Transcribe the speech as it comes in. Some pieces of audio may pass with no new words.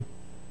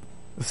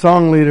the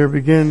song leader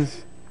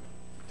begins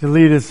to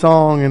lead his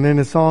song, and then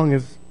the song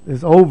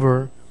is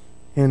over,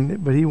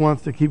 but he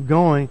wants to keep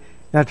going.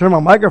 And I turn my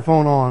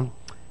microphone on,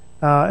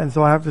 and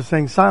so I have to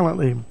sing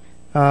silently.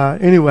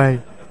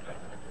 Anyway,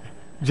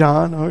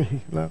 John,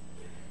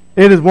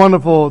 it is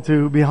wonderful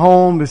to be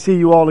home, to see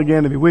you all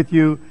again, to be with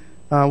you.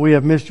 We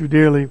have missed you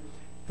dearly,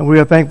 and we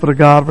are thankful to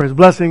God for His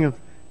blessing of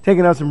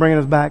taking us and bringing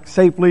us back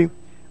safely.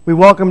 We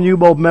welcome you,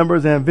 both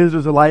members and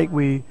visitors alike.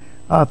 We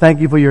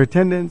thank you for your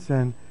attendance,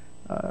 and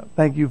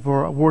thank you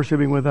for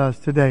worshiping with us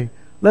today.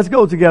 Let's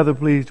go together,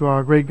 please, to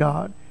our great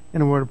God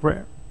in a word of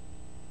prayer.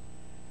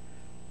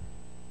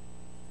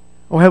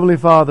 Oh, Heavenly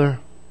Father,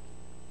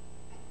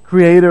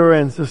 Creator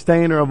and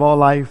Sustainer of all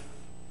life,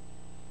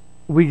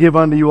 we give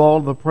unto you all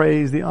the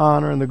praise, the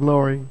honor, and the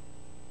glory.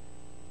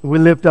 We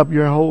lift up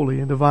your holy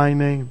and divine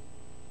name.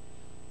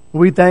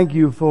 We thank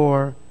you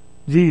for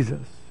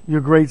Jesus,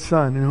 your great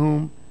Son, in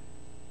whom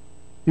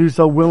you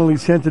so willingly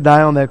sent to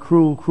die on that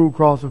cruel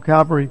cross of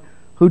Calvary,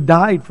 who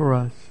died for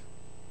us.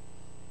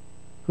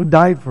 Who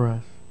died for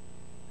us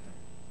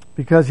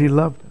because He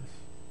loved us.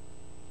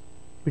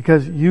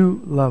 Because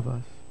you love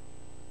us.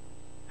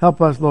 Help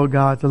us, Lord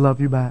God, to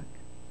love you back.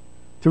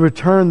 To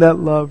return that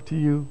love to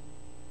you.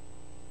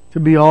 To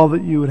be all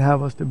that you would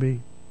have us to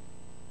be.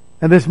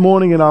 And this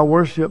morning in our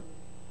worship,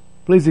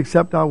 please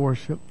accept our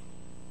worship.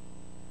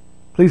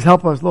 Please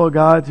help us, Lord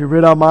God, to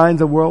rid our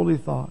minds of worldly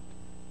thought,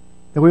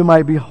 that we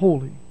might be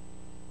holy,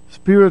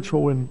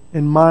 spiritual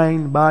in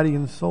mind, body,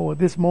 and soul at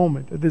this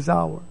moment, at this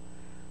hour,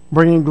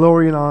 bringing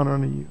glory and honor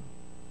unto you.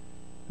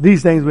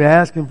 These things we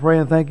ask and pray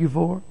and thank you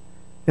for,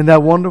 in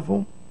that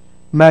wonderful,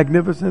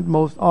 magnificent,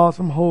 most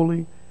awesome,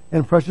 holy,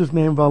 and precious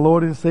name of our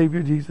Lord and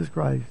Savior Jesus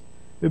Christ.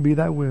 It be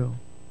thy will.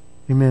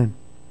 Amen.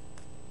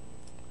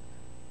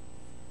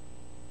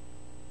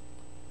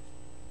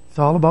 It's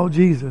all about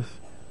Jesus.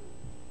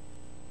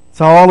 It's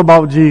all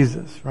about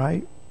Jesus,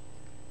 right?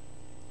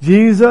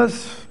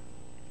 Jesus,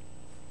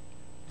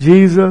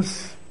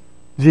 Jesus,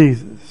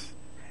 Jesus.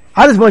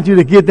 I just want you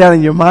to get that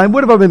in your mind.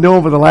 What have I been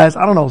doing for the last,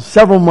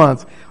 several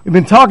months? We've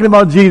been talking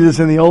about Jesus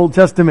in the Old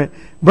Testament,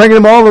 bringing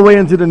him all the way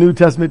into the New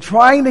Testament,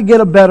 trying to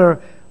get a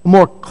better,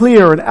 more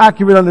clear and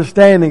accurate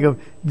understanding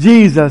of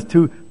Jesus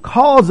to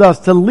cause us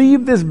to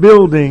leave this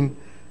building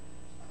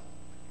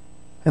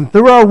and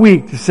through our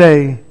week to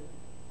say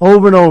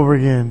over and over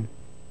again,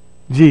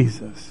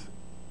 Jesus,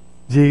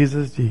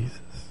 Jesus, Jesus.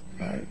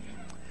 Right.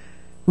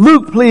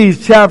 Luke,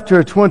 please,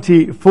 chapter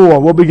 24.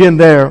 We'll begin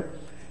there.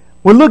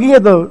 We're looking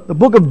at the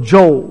book of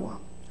Joel.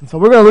 And so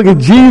we're going to look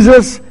at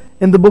Jesus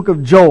in the book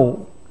of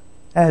Joel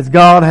as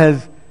God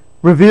has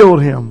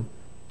revealed him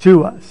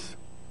to us.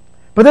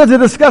 But there's a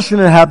discussion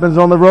that happens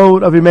on the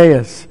road of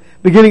Emmaus,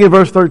 beginning at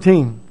verse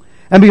 13.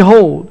 And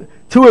behold,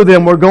 two of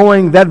them were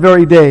going that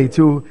very day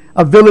to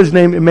a village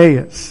named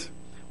Emmaus,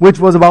 which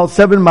was about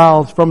 7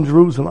 miles from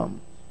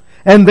Jerusalem.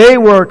 And they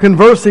were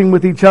conversing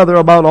with each other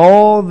about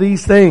all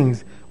these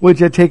things which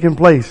had taken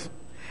place.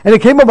 And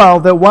it came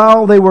about that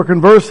while they were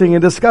conversing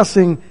and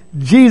discussing,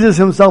 Jesus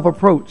himself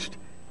approached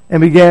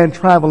and began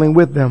traveling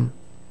with them.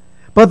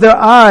 But their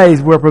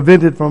eyes were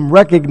prevented from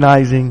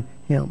recognizing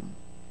him.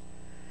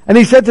 And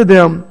he said to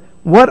them,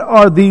 "What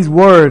are these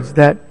words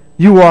that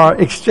you are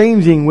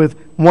exchanging with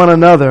one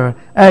another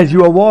as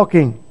you are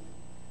walking?"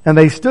 And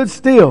they stood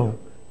still,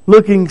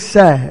 looking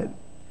sad.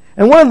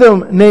 And one of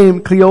them,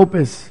 named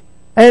Cleopas,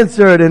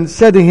 answered and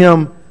said to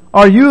him,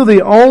 "Are you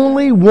the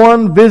only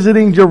one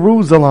visiting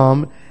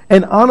Jerusalem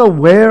and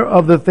unaware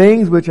of the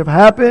things which have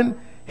happened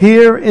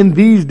here in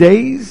these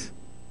days?"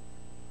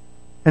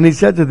 And he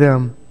said to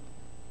them,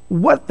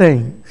 "What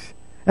things?"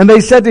 And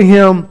they said to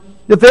him,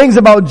 "The things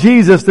about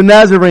Jesus the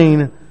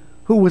Nazarene,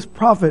 who was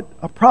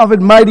a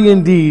prophet mighty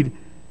in deed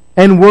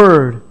and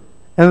word,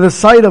 and in the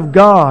sight of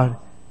God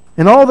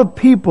and all the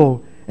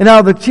people, and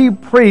how the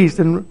chief priests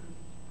and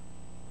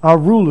our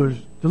rulers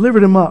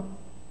delivered him up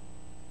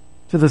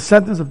to the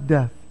sentence of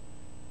death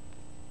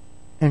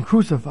and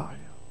crucified him."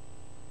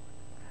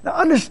 Now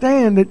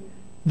understand that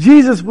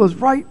Jesus was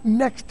right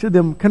next to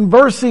them,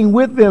 conversing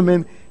with them,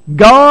 and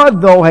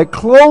God, though, had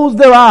closed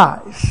their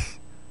eyes.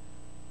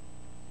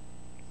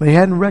 They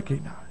hadn't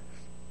recognized.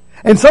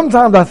 And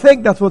sometimes I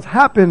think that's what's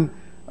happened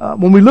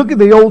when we look at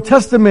the Old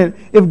Testament.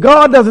 If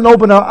God doesn't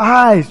open our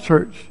eyes,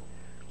 church,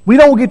 we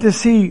don't get to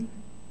see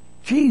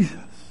Jesus.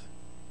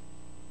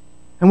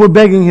 And we're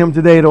begging him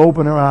today to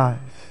open our eyes.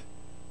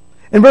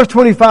 In verse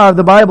 25,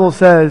 the Bible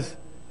says,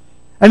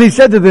 "And he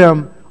said to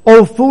them,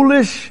 O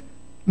foolish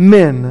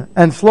men,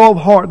 and slow of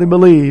heart to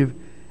believe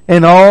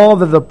in all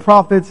that the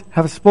prophets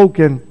have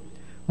spoken.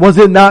 Was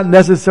it not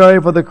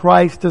necessary for the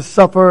Christ to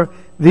suffer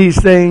these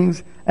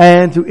things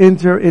and to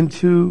enter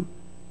into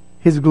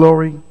his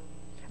glory?"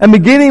 And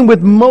beginning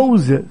with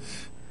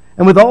Moses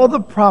and with all the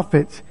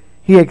prophets,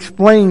 he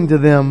explained to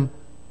them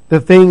the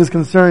things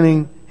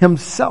concerning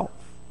himself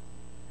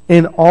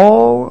in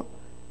all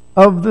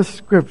of the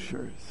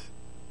scriptures.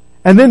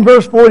 And then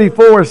verse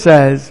 44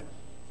 says,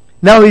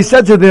 "Now he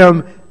said to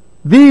them,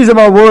 These are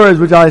my words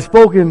which I have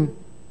spoken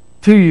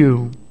to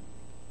you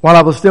while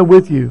I was still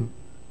with you,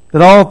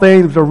 that all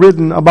things are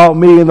written about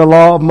me in the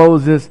law of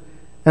Moses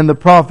and the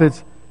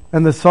prophets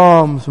and the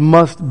Psalms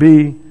must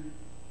be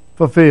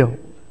fulfilled.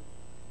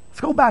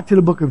 Let's go back to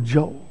the book of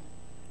Joel.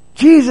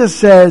 Jesus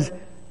says,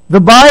 the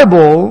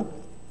Bible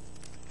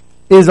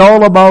is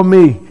all about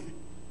me.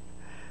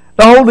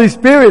 The Holy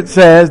Spirit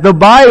says the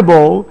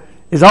Bible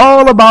is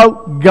all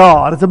about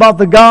God. It's about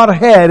the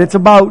Godhead. It's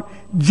about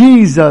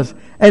Jesus.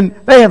 And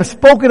they have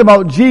spoken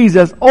about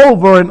Jesus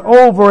over and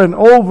over and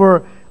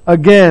over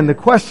again. The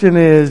question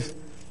is,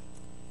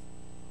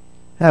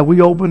 have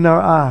we opened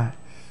our eyes?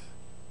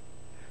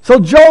 So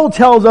Joel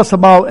tells us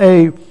about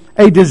a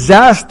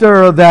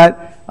disaster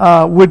that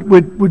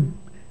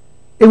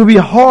it would be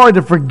hard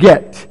to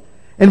forget.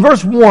 In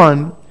verse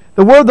 1,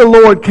 the word of the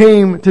Lord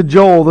came to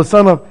Joel, the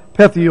son of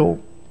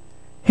Pethuel.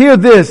 Hear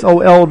this,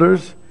 O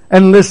elders,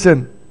 and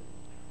listen,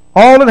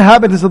 all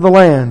inhabitants of the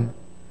land.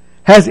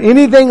 Has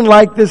anything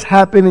like this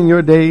happened in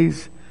your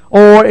days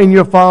or in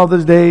your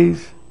father's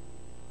days?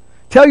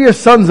 Tell your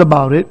sons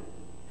about it,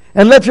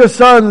 and let your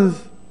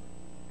sons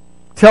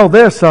tell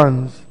their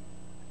sons,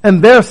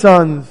 and their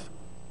sons,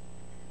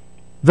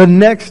 the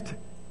next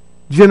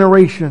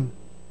generation.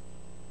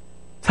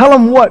 Tell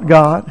them what,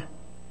 God?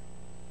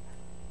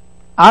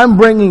 I'm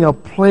bringing a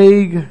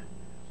plague,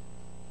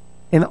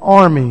 an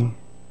army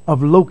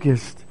of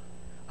locusts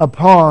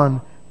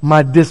upon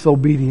my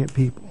disobedient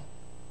people.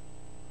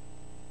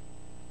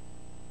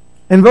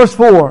 In verse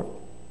 4,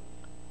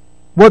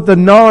 what the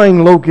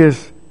gnawing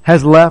locust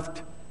has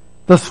left,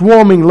 the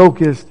swarming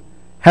locust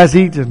has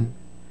eaten.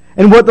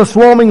 And what the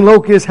swarming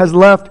locust has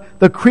left,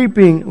 the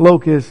creeping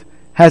locust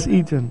has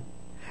eaten.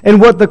 And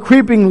what the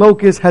creeping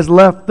locust has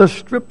left, the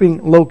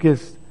stripping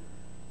locust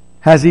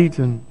has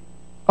eaten.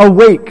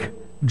 Awake,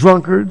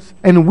 drunkards,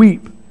 and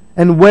weep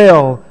and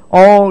wail,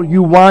 all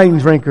you wine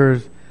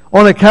drinkers,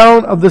 on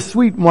account of the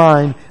sweet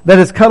wine that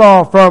is cut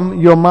off from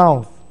your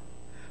mouth.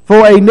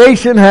 For a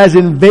nation has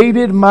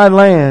invaded my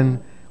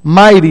land,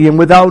 mighty and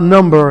without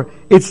number.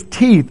 Its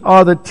teeth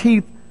are the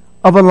teeth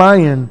of a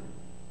lion,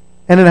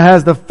 and it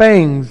has the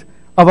fangs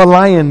of a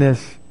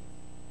lioness.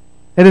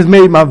 It has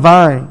made my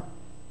vine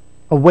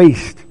a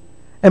waste,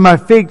 and my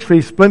fig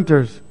tree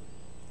splinters.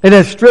 It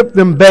has stripped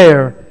them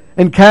bare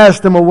and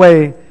cast them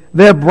away.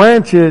 Their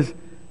branches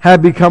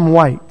have become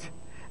white.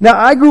 Now,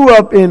 I grew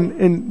up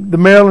in the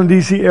Maryland,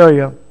 D.C.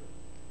 area,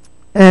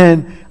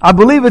 and I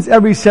believe it's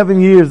every 7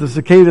 years the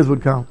cicadas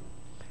would come.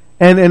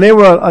 And they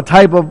were a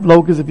type of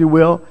locust, if you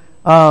will.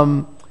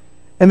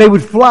 And they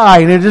would fly,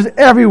 and they're just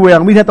everywhere.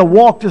 And we'd have to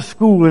walk to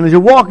school. And as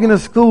you're walking to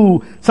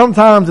school,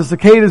 sometimes the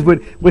cicadas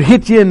would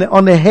hit you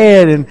on the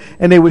head,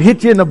 and they would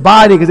hit you in the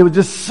body because there were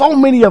just so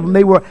many of them.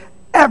 They were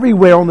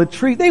everywhere on the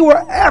tree. They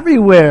were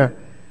everywhere.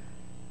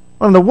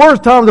 One of the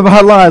worst times of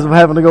our lives of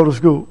having to go to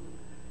school.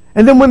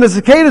 And then when the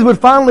cicadas would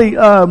finally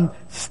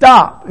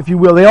stop, if you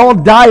will, they all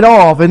died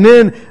off. And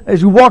then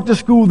as you walked to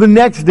school the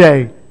next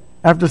day,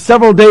 after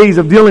several days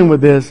of dealing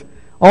with this,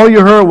 all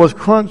you heard was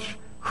crunch,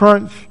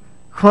 crunch,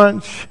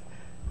 crunch,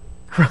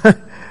 crunch.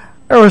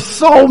 There were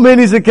so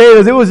many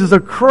cicadas. It was just a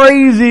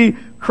crazy,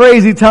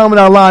 crazy time in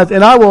our lives.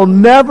 And I will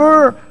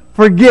never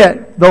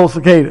forget those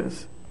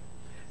cicadas.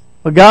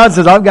 But God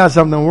says, I've got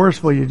something worse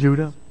for you,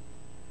 Judah.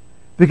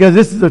 Because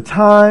this is a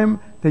time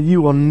that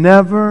you will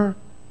never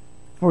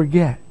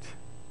forget.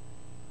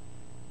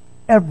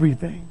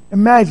 Everything.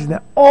 Imagine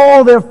that.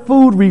 All their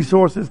food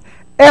resources,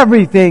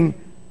 everything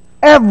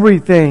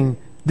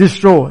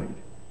destroyed.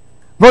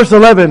 Verse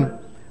 11,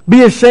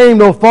 be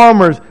ashamed, O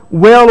farmers,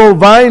 wail, O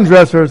vine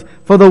dressers,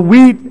 for the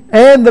wheat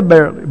and the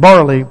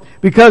barley,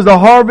 because the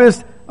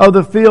harvest of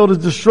the field is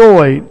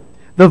destroyed.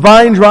 The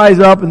vine dries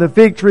up and the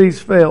fig trees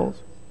fails.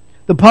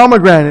 The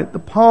pomegranate, the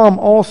palm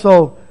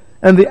also,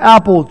 and the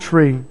apple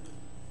tree.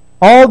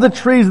 All the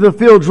trees of the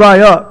field dry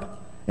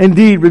up.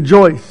 Indeed,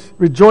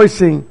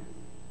 rejoicing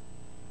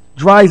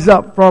dries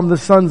up from the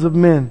sons of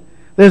men.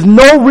 There's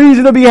no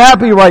reason to be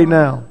happy right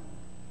now.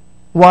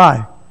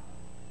 Why?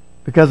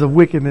 Because of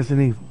wickedness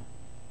and evil.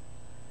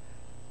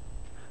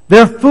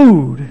 Their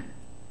food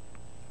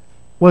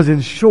was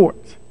in short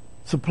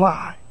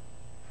supply.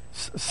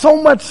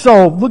 So much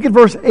so, look at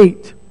verse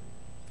 8.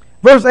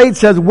 Verse 8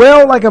 says,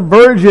 wail like a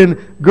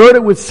virgin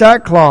girded with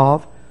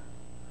sackcloth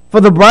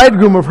for the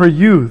bridegroom of her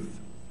youth.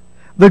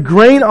 The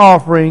grain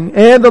offering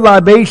and the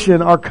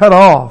libation are cut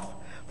off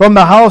from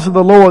the house of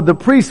the Lord. The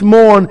priests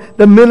mourn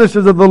the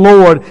ministers of the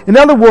Lord. In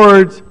other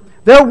words,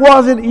 there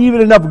wasn't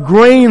even enough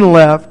grain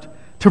left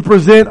to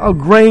present a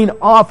grain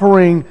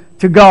offering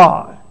to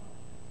God. It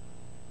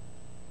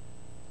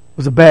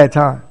was a bad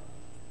time.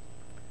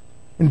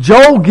 And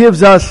Joel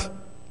gives us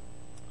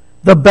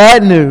the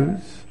bad news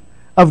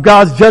of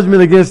God's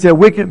judgment against their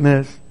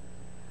wickedness,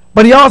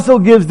 but he also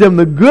gives them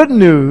the good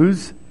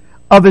news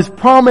of his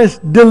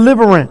promised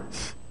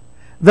deliverance.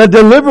 The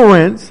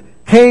deliverance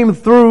came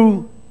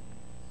through,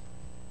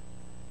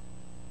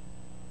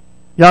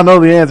 y'all know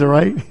the answer,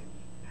 right?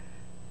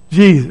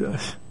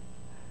 Jesus.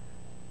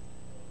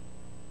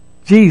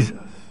 Jesus.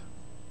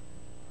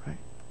 Right?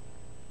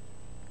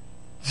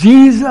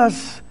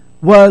 Jesus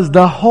was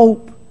the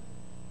hope.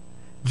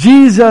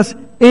 Jesus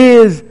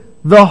is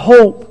the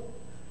hope.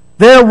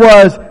 There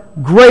was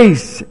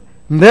grace,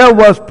 and there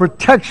was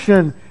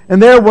protection,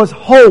 and there was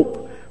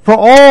hope for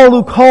all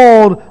who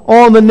called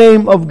on the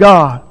name of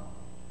God.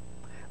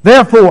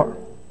 Therefore,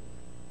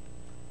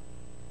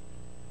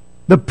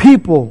 the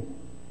people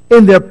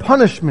in their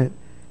punishment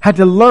had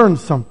to learn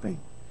something.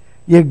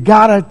 You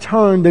gotta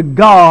turn to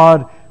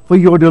God for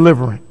your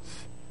deliverance.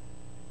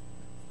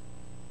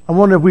 I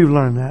wonder if we've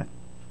learned that.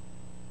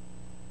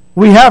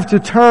 We have to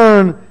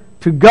turn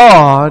to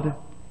God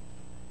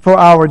for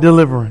our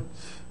deliverance.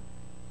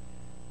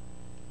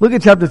 Look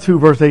at chapter 2,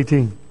 verse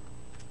 18.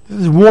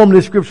 This is warm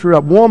this scripture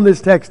up. Warm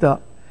this text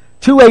up.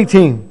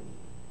 2:18.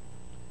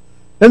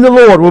 Then the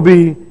Lord will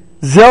be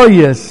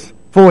zealous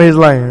for his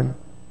land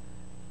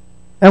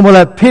and will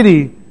have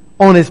pity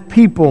on his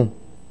people.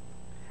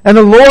 And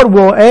the Lord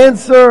will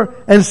answer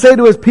and say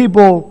to his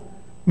people,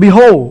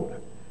 behold,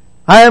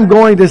 I am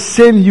going to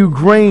send you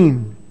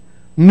grain,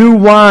 new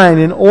wine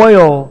and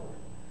oil,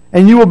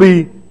 and you will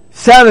be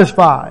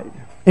satisfied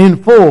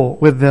in full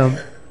with them.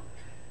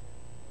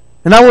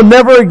 And I will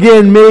never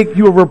again make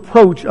you a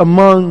reproach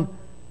among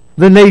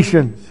the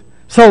nations.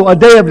 So a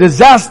day of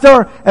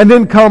disaster, and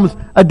then comes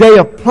a day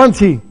of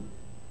plenty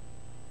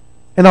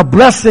and a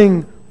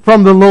blessing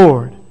from the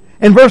Lord.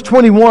 In verse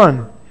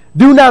 21,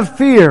 do not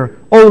fear,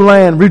 O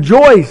land,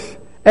 rejoice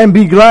and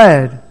be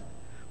glad,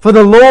 for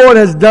the Lord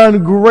has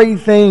done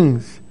great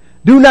things.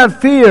 Do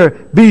not fear,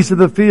 beasts of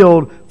the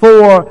field,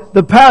 for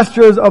the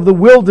pastures of the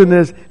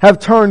wilderness have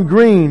turned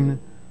green,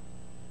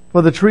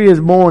 for the tree has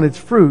borne its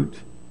fruit.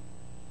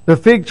 The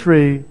fig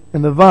tree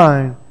and the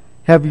vine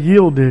have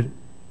yielded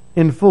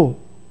in full.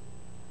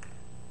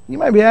 You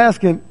might be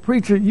asking,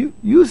 preacher,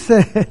 you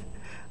said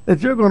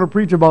that you're going to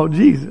preach about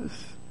Jesus.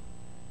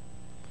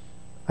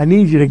 I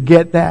need you to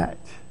get that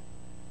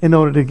in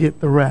order to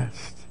get the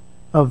rest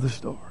of the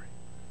story.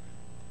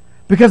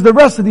 Because the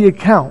rest of the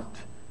account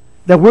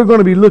that we're going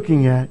to be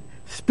looking at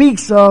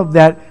speaks of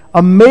that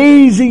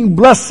amazing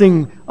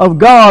blessing of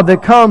God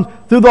that comes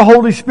through the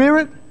Holy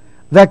Spirit,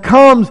 that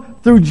comes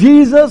through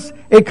Jesus.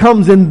 It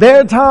comes in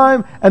their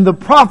time, and the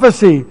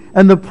prophecy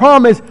and the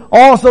promise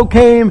also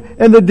came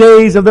in the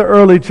days of the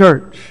early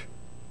church.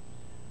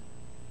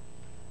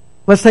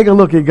 Let's take a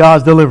look at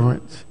God's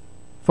deliverance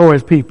for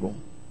his people.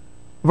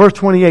 Verse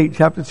 28,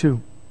 chapter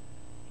 2.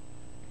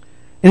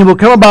 And it will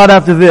come about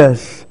after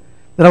this,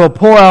 that I will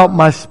pour out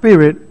my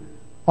spirit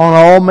on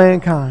all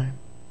mankind.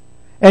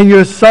 And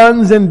your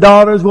sons and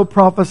daughters will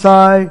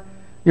prophesy.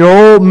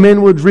 Your old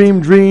men will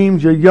dream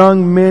dreams. Your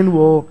young men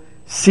will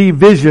see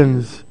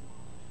visions.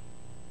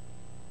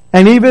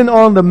 And even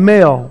on the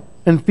male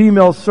and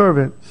female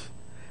servants,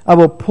 I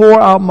will pour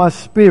out my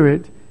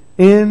spirit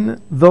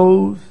in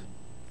those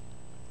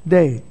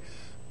days.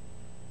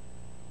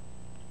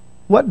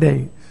 What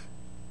days?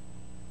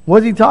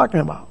 What's he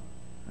talking about?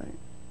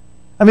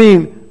 I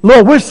mean,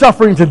 Lord, we're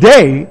suffering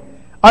today.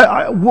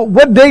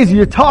 What days are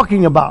you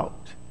talking about?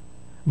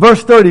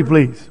 Verse 30,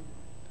 please.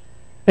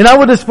 And I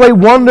will display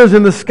wonders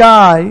in the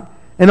sky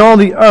and on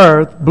the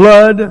earth,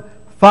 blood,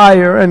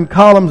 fire, and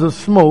columns of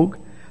smoke.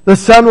 The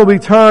sun will be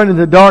turned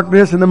into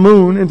darkness and the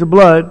moon into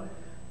blood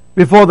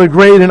before the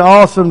great and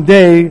awesome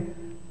day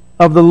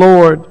of the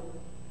Lord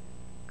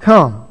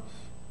comes.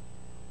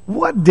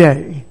 What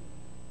day?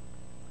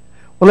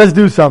 Well, let's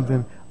do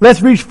something.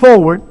 Let's reach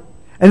forward,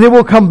 and then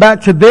we'll come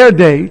back to their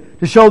day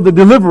to show the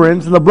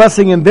deliverance and the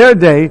blessing in their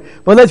day.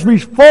 But let's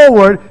reach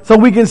forward so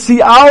we can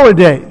see our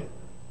day.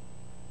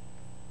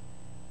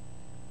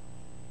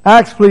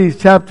 Acts, please,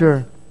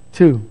 chapter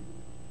 2.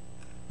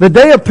 The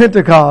day of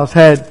Pentecost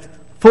had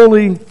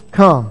fully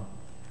come,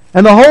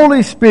 and the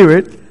Holy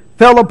Spirit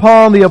fell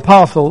upon the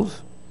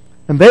apostles,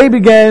 and they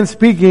began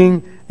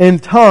speaking in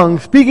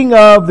tongues, speaking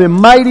of the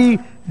mighty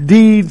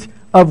deeds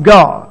of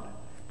God.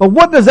 But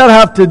what does that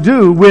have to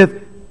do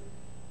with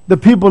the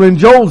people in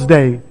Joel's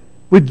day,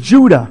 with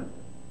Judah?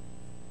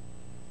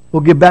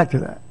 We'll get back to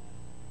that.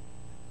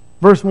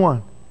 Verse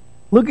 1.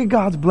 Look at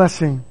God's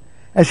blessing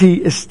as he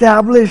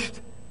established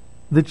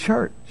the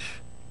church.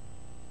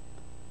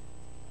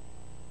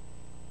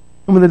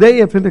 And when the day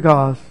of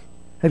Pentecost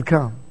had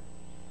come,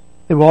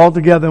 they were all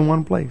together in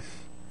one place.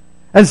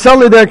 And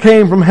suddenly there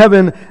came from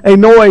heaven a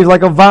noise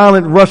like a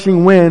violent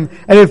rushing wind,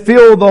 and it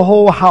filled the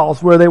whole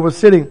house where they were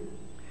sitting.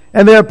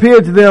 And there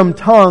appeared to them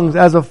tongues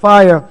as of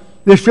fire,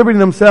 distributing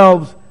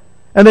themselves,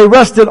 and they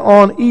rested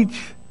on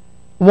each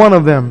one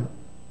of them.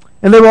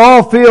 And they were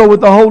all filled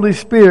with the Holy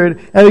Spirit,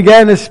 and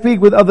began to speak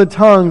with other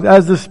tongues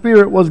as the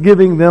Spirit was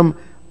giving them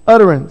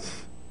utterance.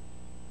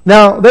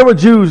 Now there were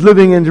Jews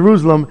living in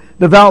Jerusalem,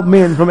 devout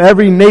men from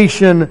every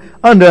nation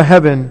under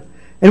heaven.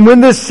 And when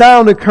this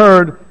sound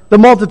occurred, the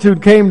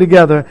multitude came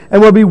together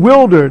and were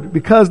bewildered,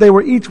 because they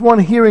were each one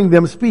hearing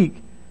them speak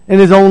in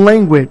his own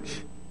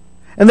language.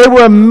 And they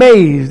were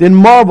amazed and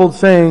marveled,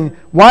 saying,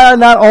 why are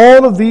not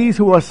all of these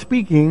who are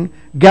speaking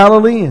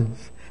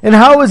Galileans? And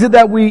how is it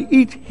that we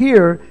each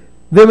hear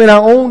them in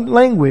our own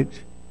language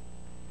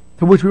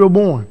to which we were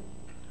born?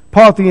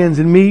 Parthians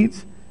and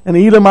Medes and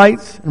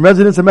Elamites and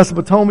residents of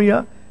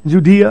Mesopotamia and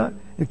Judea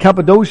and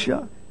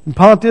Cappadocia and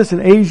Pontus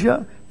and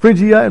Asia,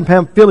 Phrygia and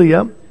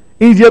Pamphylia,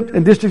 Egypt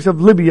and districts of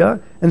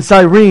Libya and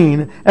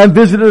Cyrene, and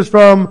visitors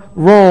from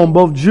Rome,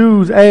 both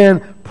Jews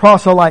and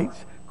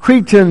proselytes,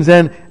 Cretans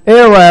and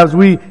Arabs.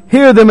 We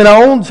hear them in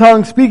our own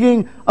tongue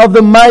speaking of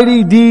the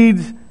mighty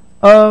deeds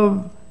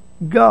of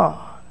God.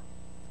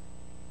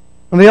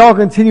 And they all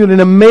continued in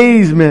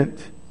amazement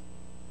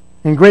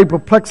and great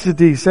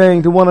perplexity,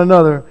 saying to one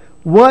another,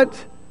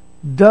 what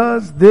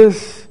does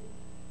this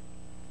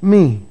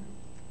mean?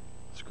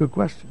 It's a good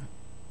question.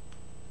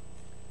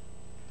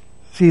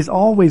 See, it's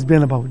always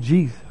been about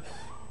Jesus.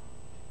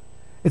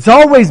 It's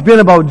always been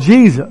about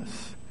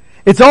Jesus.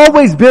 It's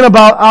always been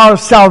about our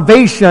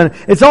salvation.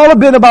 It's all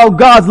been about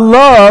God's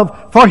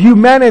love for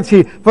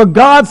humanity. For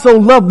God so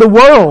loved the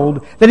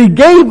world that He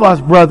gave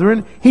us,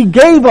 brethren. He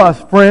gave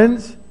us,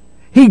 friends.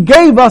 He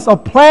gave us a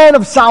plan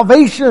of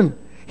salvation.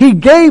 He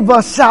gave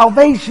us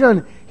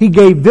salvation. He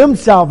gave them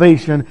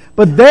salvation.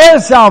 But their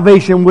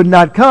salvation would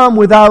not come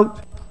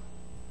without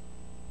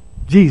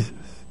Jesus.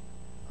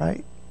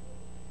 Right?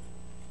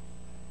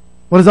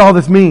 What does all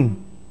this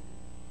mean?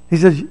 He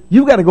says,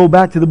 you've got to go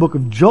back to the book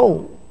of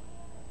Joel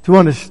to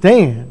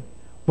understand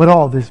what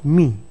all this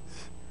means.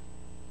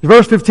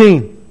 Verse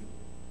 15.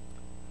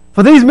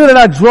 For these men are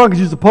not drunk as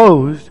you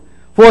supposed,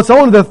 for it's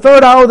only the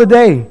third hour of the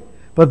day.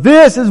 But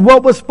this is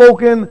what was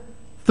spoken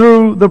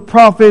through the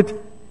prophet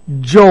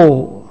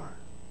Joel.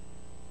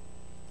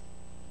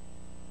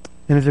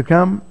 And it shall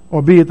come,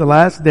 or be at the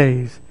last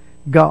days,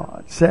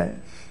 God says,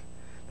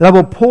 that I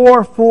will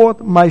pour forth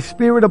my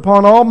spirit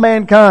upon all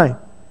mankind.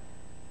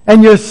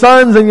 And your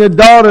sons and your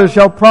daughters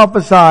shall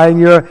prophesy,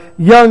 and your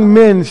young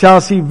men shall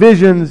see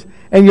visions,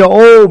 and your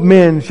old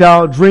men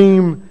shall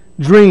dream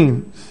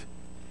dreams.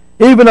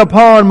 Even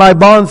upon my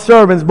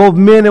bondservants, both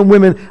men and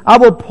women, I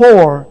will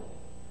pour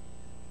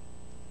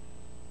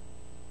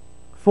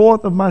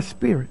forth of my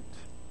spirit,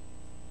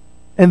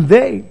 and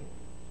they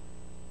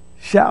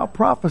shall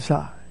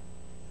prophesy.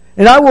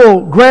 And I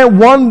will grant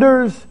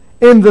wonders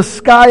in the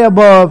sky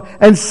above,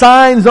 and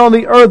signs on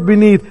the earth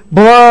beneath,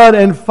 blood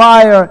and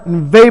fire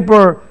and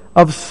vapor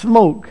of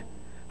smoke.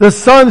 The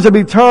sun shall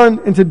be turned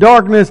into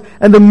darkness,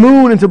 and the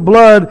moon into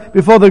blood,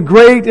 before the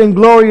great and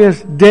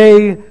glorious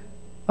day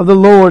of the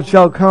Lord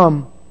shall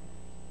come.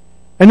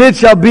 And it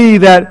shall be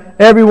that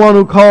everyone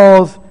who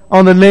calls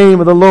on the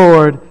name of the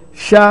Lord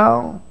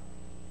shall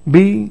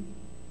be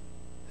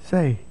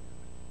saved.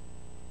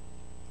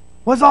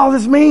 What's all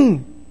this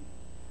mean?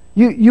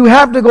 You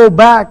have to go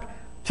back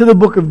to the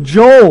book of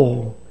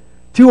Joel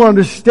to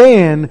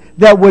understand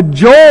that what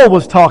Joel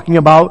was talking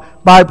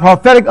about by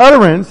prophetic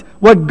utterance,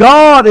 what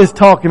God is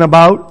talking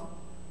about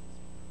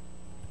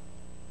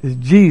is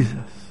Jesus.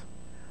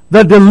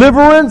 The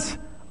deliverance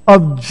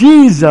of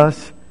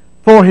Jesus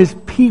for His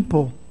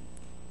people.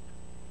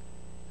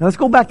 Now let's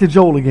go back to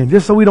Joel again,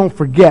 just so we don't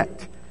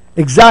forget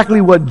exactly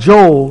what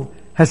Joel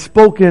has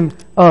spoken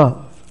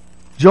of.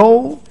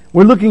 Joel,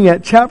 we're looking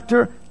at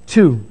chapter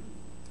 2.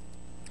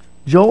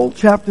 Joel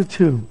chapter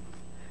 2.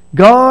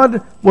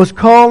 God was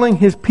calling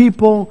His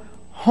people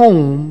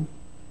home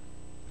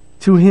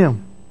to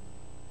Him.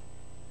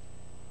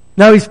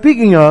 Now He's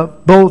speaking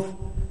of both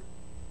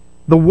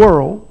the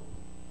world,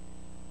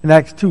 in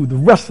Acts 2, the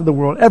rest of the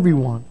world,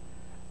 everyone,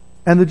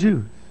 and the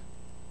Jews.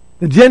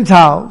 The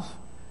Gentiles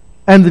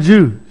and the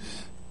Jews.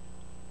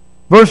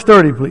 Verse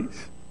 30,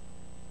 please.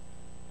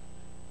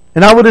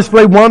 And I will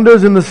display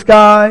wonders in the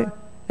sky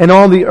and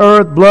on the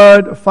earth,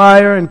 blood,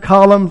 fire, and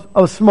columns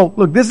of smoke.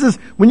 Look, this is,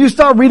 when you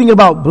start reading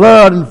about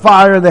blood and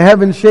fire and the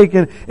heavens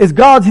shaking, it's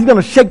God's, He's going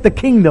to shake the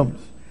kingdoms.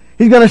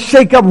 He's going to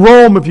shake up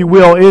Rome, if you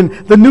will,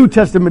 in the New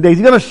Testament days.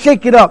 He's going to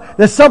shake it up.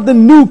 There's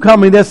something new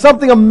coming. There's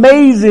something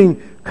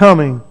amazing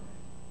coming.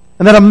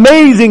 And that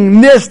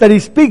amazingness that He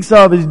speaks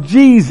of is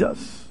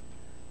Jesus.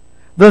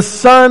 The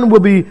sun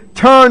will be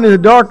turned into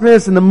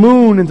darkness and the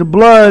moon into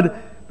blood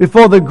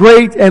before the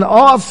great and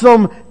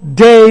awesome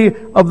day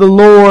of the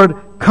Lord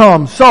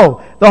comes.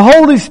 So, the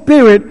Holy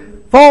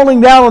Spirit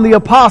falling down on the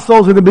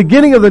apostles at the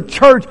beginning of the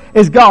church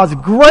is God's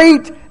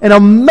great and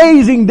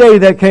amazing day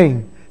that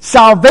came.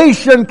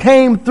 Salvation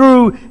came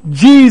through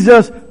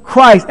Jesus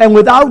Christ. And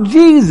without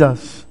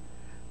Jesus,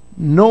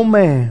 no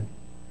man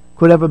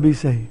could ever be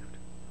saved.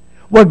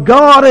 What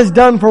God has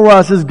done for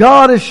us is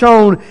God has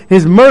shown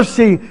His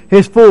mercy,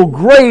 His full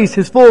grace,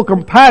 His full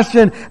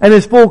compassion, and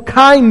His full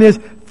kindness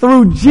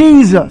through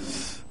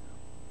Jesus.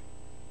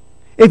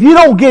 If you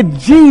don't get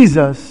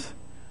Jesus,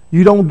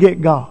 you don't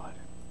get God.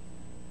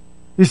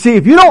 You see,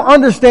 if you don't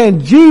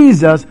understand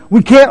Jesus,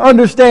 we can't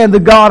understand the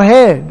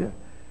Godhead.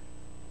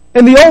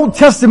 In the Old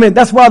Testament,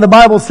 that's why the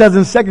Bible says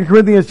in 2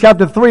 Corinthians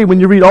chapter 3,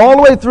 when you read all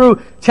the way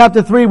through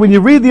chapter 3, when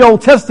you read the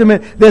Old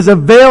Testament, there's a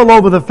veil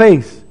over the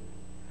face.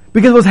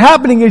 Because what's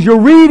happening is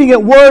you're reading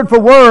it word for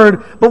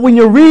word, but when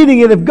you're reading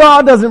it, if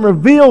God doesn't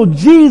reveal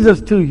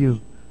Jesus to you,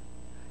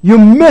 you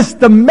miss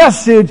the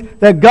message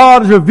that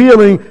God is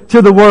revealing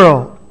to the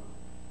world.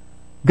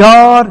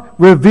 God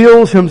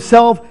reveals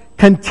Himself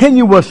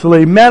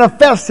continuously,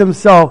 manifests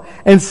Himself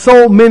in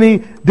so many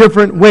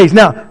different ways.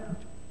 Now,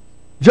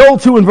 Joel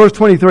 2 and verse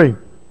 23.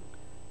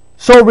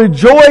 So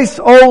rejoice,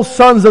 O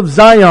sons of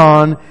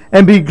Zion,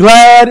 and be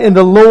glad in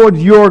the Lord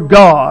your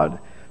God,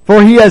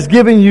 for he has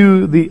given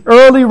you the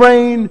early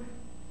rain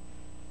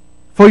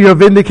for your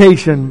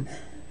vindication,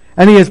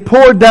 and he has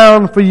poured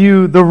down for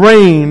you the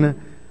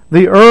rain,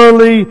 the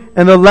early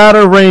and the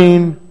latter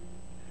rain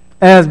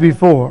as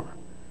before.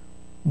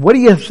 What do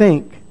you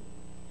think?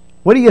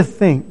 What do you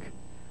think?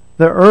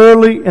 The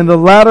early and the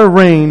latter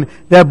rain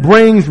that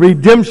brings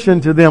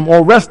redemption to them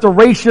or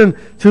restoration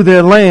to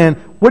their land.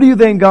 What do you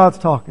think God's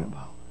talking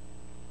about?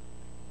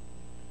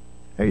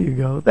 There you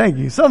go. Thank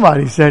you.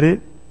 Somebody said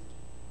it.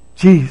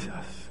 Jesus.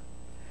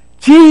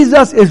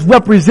 Jesus is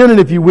represented,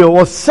 if you will,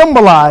 or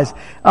symbolized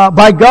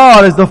by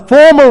God as the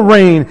former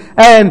rain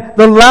and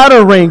the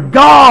latter rain.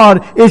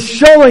 God is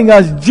showing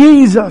us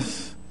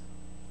Jesus.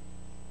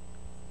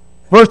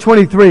 Verse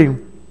 23.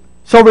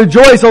 So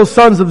rejoice, O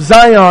sons of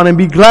Zion, and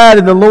be glad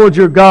in the Lord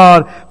your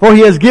God, for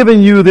he has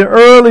given you the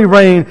early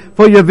rain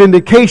for your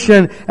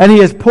vindication, and he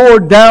has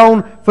poured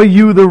down for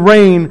you the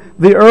rain,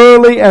 the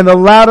early and the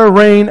latter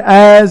rain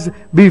as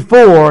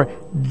before.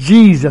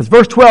 Jesus.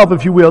 Verse 12,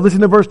 if you will.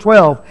 Listen to verse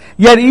 12.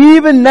 Yet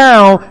even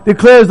now,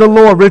 declares the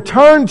Lord,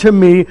 return to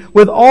me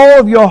with all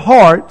of your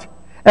heart,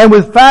 and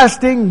with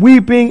fasting,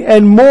 weeping,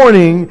 and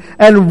mourning,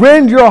 and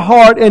rend your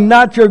heart and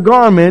not your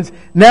garments.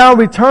 Now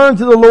return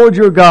to the Lord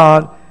your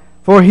God,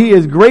 for he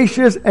is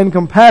gracious and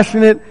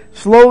compassionate,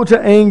 slow to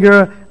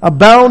anger,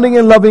 abounding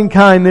in loving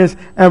kindness,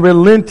 and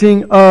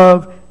relenting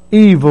of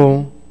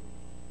evil.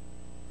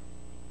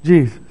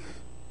 Jesus.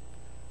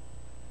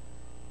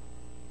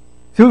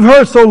 See, we've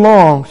heard so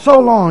long,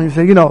 you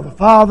say, the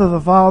Father,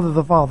 the Father,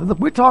 the Father. Look,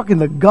 we're talking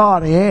the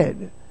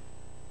Godhead.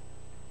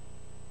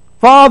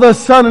 Father,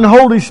 Son, and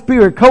Holy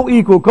Spirit,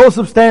 co-equal,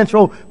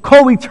 co-substantial,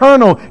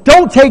 co-eternal.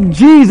 Don't take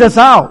Jesus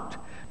out.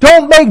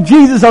 Don't make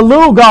Jesus a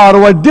little God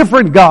or a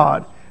different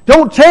God.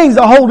 Don't change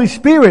the Holy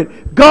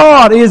Spirit.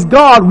 God is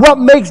God. What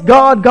makes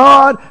God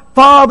God?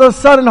 Father,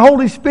 Son, and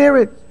Holy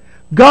Spirit.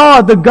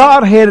 God, the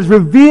Godhead, is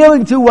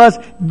revealing to us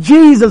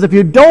Jesus. If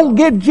you don't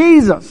get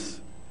Jesus,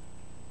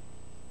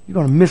 you're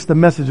going to miss the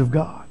message of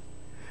God.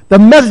 The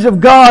message of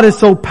God is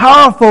so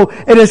powerful.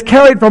 It is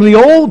carried from the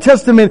Old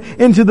Testament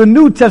into the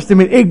New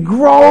Testament. It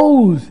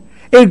grows.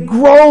 It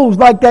grows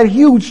like that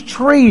huge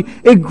tree.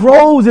 It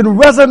grows and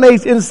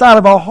resonates inside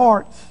of our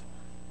hearts.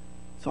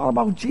 It's all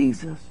about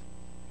Jesus.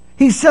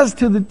 He says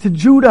to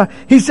Judah,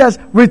 he says,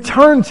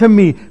 return to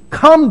me.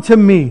 Come to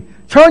me.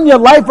 Turn your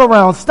life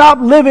around. Stop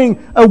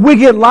living a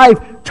wicked life.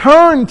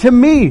 Turn to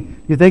me.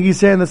 You think he's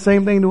saying the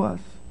same thing to us?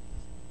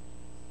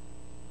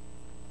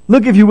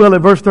 Look, if you will,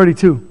 at verse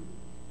 32.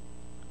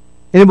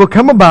 And it will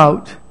come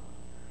about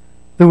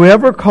that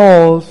whoever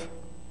calls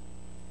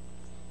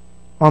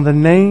on the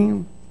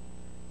name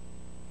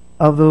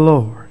of the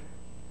Lord,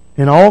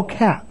 in all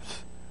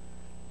caps,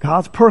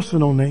 God's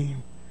personal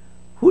name,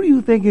 who do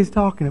you think he's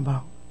talking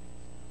about?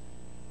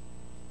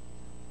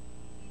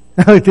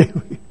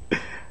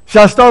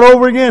 Shall I start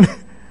over again?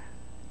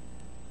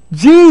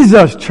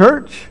 Jesus,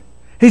 church.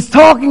 He's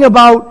talking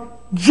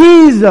about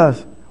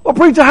Jesus. Well,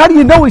 preacher, how do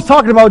you know he's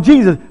talking about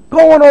Jesus?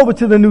 Go on over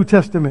to the New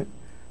Testament.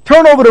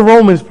 Turn over to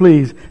Romans,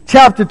 please.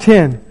 Chapter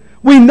 10.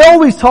 We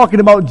know he's talking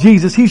about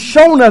Jesus. He's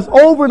shown us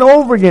over and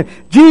over again.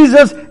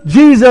 Jesus,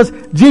 Jesus,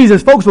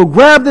 Jesus. Folks will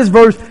grab this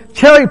verse,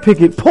 cherry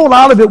pick it, pull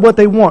out of it what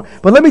they want.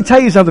 But let me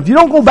tell you something. If you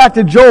don't go back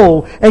to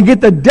Joel and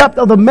get the depth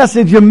of the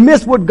message, you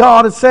miss what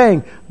God is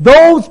saying.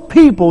 Those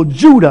people,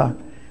 Judah,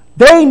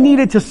 they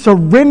needed to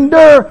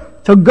surrender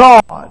to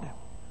God.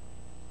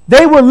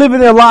 They were living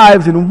their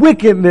lives in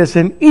wickedness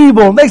and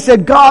evil. And they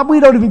said, God, we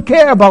don't even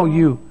care about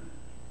you.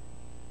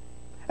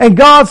 And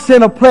God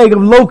sent a plague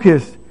of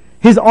locusts,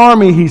 his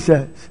army, he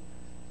says.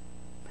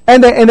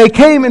 And they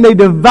came and they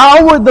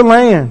devoured the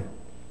land.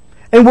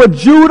 And what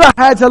Judah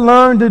had to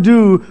learn to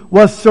do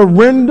was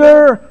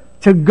surrender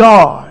to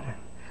God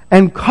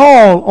and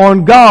call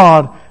on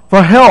God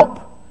for help.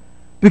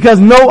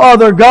 Because no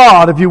other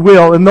God, if you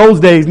will, in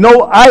those days,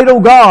 no idol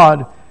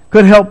God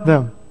could help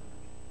them.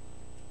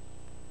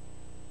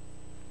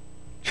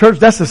 Church,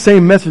 that's the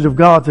same message of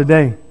God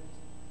today.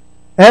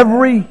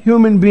 Every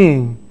human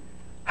being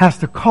has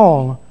to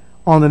call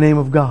on the name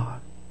of God.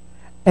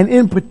 And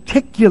in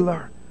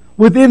particular,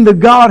 within the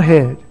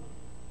Godhead,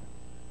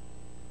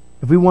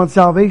 if we want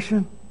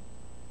salvation,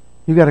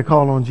 you got to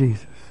call on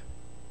Jesus.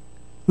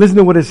 Listen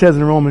to what it says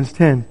in Romans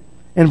 10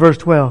 and verse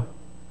 12.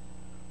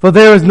 For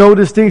there is no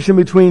distinction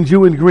between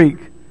Jew and Greek,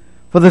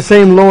 for the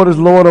same Lord is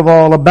Lord of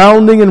all,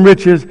 abounding in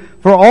riches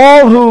for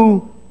all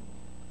who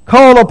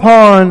call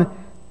upon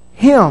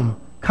him.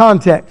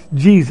 Context,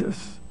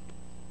 Jesus.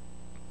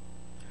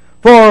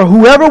 For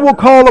whoever will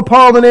call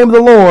upon the name of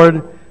the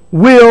Lord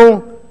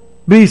will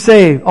be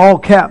saved. All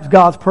caps,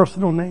 God's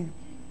personal name.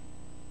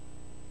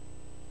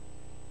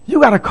 You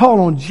got to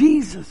call on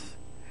Jesus.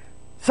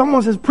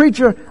 Someone says,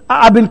 preacher,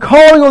 I've been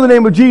calling on the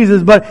name of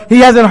Jesus, but he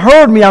hasn't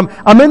heard me.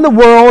 I'm in the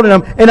world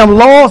and I'm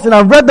lost and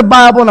I've read the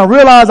Bible and I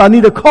realize I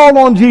need to call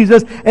on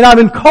Jesus and I've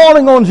been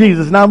calling on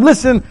Jesus. And I've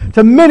listened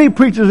to many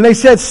preachers and they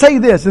said, say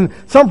this. And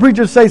some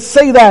preachers say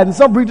that. And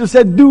some preachers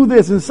said, do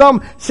this. And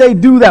some say,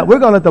 do that. We're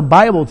going to let the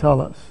Bible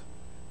tell us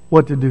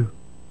what to do.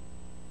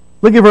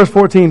 Look at verse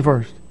 14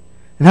 first.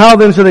 And how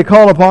then shall they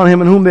call upon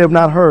him in whom they have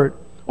not heard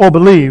or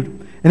believed?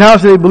 And how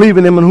shall they believe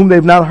in him in whom they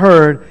have not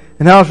heard?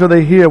 And how shall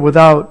they hear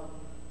without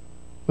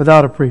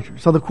a preacher?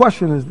 So the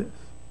question is this.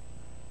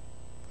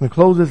 I'm going to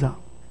close this out.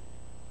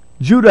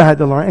 Judah had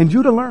to learn, and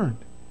Judah learned.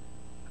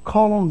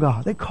 Call on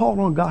God. They called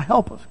on God.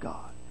 Help us,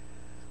 God.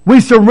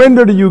 We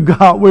surrender to you,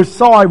 God. We're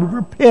sorry. We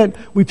repent.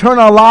 We turn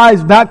our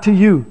lives back to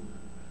you.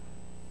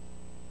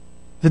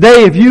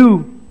 Today, if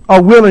you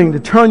are willing to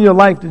turn your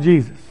life to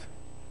Jesus,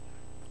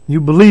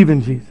 you believe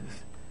in Jesus,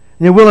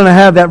 and you're willing to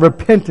have that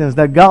repentance,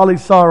 that godly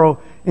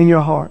sorrow in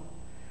your heart,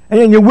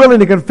 and you're willing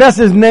to confess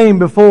his name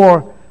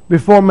before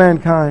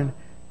mankind,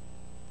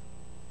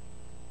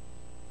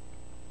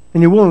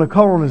 and you're willing to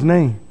call on his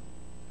name.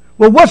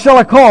 Well, what shall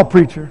I call,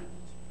 preacher?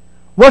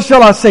 What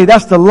shall I say?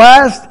 That's the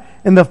last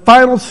and the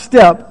final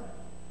step.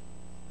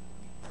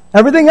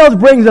 Everything else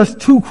brings us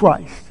to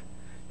Christ.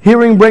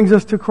 Hearing brings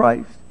us to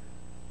Christ.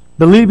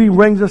 Believing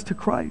brings us to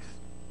Christ.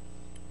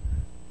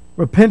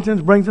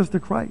 Repentance brings us to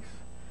Christ.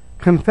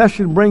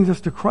 Confession brings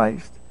us to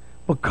Christ.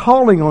 But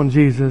calling on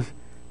Jesus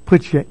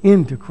puts you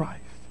into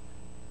Christ.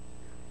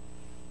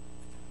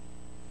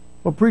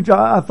 Well, preacher,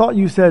 I thought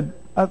you said,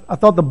 I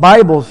thought the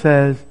Bible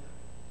says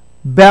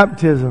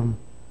baptism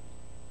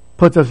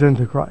puts us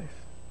into Christ.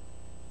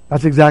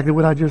 That's exactly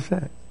what I just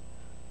said.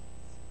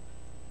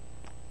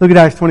 Look at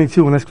Acts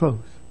 22 and let's close.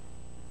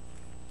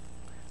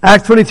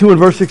 Acts 22 and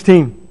verse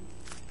 16.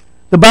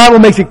 The Bible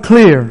makes it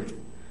clear.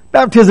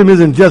 Baptism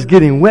isn't just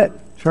getting wet,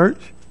 church.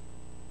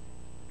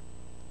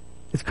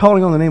 It's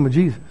calling on the name of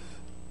Jesus.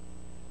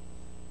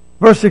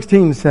 Verse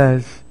 16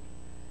 says,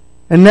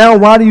 and now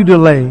why do you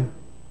delay?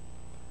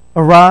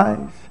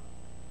 Arise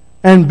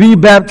and be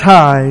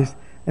baptized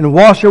and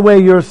wash away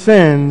your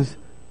sins,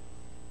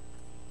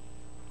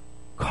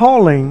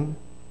 calling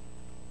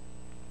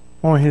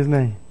on his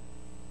name.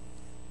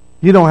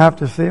 You don't have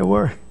to say a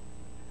word.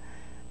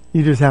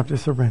 You just have to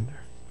surrender.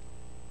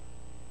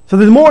 So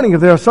this morning,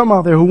 if there are some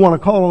out there who want to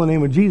call on the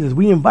name of Jesus,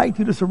 we invite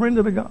you to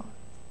surrender to God.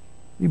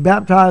 Be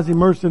baptized,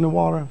 immersed in the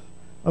water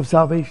of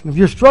salvation. If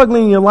you're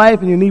struggling in your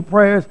life and you need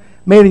prayers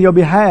made in your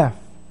behalf,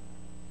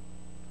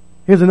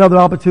 here's another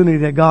opportunity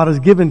that God has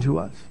given to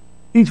us,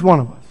 each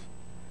one of us.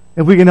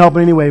 If we can help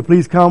in any way,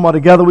 please come while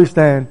together we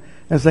stand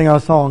and sing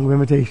our song of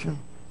invitation.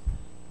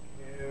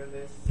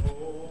 Careless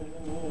soul,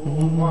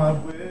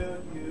 what will